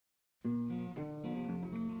He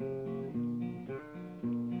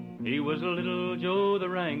was a little Joe the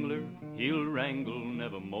Wrangler, he'll wrangle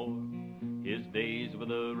nevermore. His days with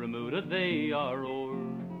the remuda, they are o'er.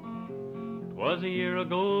 'Twas a year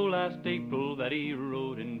ago last April that he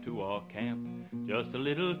rode into our camp, just a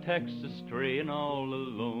little Texas strayin' all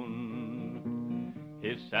alone.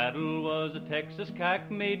 His saddle was a Texas cack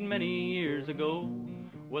made many years ago,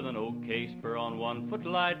 with an oak case spur on one foot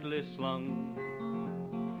lightly slung.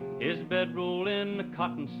 His bedroll in a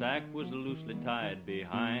cotton sack was loosely tied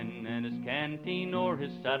behind, and his canteen o'er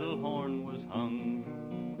his saddle horn was hung.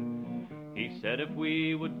 He said if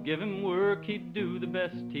we would give him work, he'd do the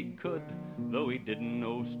best he could, though he didn't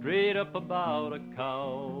know straight up about a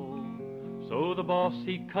cow. So the boss,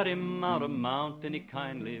 he cut him out a mount, and he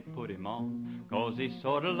kindly put him on, 'cause he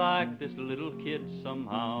sorta liked this little kid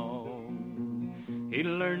somehow. He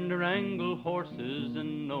learned to wrangle horses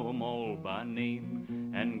and know 'em all by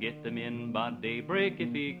name, and get them in by daybreak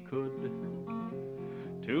if he could.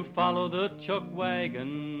 To follow the chuck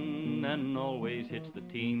wagon and always hitch the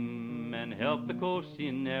team, and help the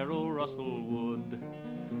cocinero rustle wood.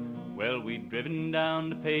 Well, we'd driven down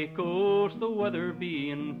to Pecos, the weather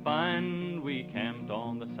being fine. We camped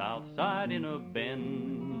on the south side in a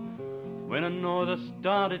bend, when a norther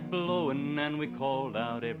started blowing, and we called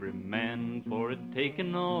out every man, for it'd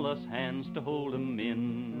taken all us hands to hold 'em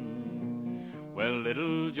in. Well,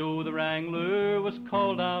 little Joe the Wrangler was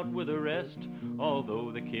called out with the rest, although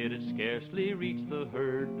the kid had scarcely reached the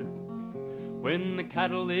herd. When the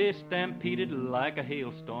cattle they stampeded like a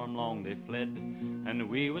hailstorm, long they fled, and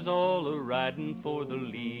we was all a-riding for the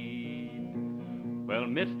lead. Well,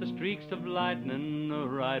 midst the streaks of lightning, a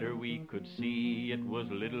rider we could see, it was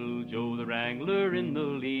little Joe the Wrangler in the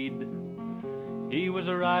lead. He was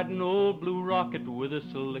a-riding old Blue Rocket with a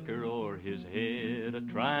slicker o'er his head,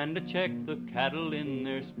 a-trying to check the cattle in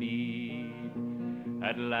their speed.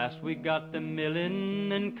 At last we got them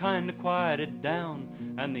millin' and kinda quieted down,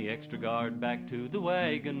 and the extra guard back to the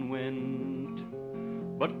wagon went.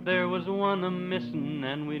 But there was one a-missin',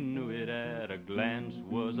 and we knew it at a glance,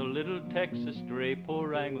 was a little Texas stray, poor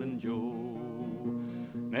Wranglin' Joe.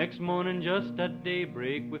 Next morning just at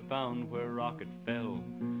daybreak we found where Rocket fell,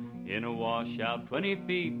 in a washout 20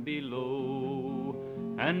 feet below.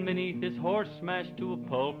 And beneath his horse smashed to a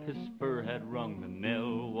pulp, his spur had rung the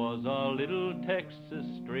knell, was our little Texas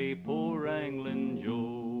stray, poor Wranglin'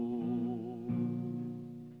 Joe.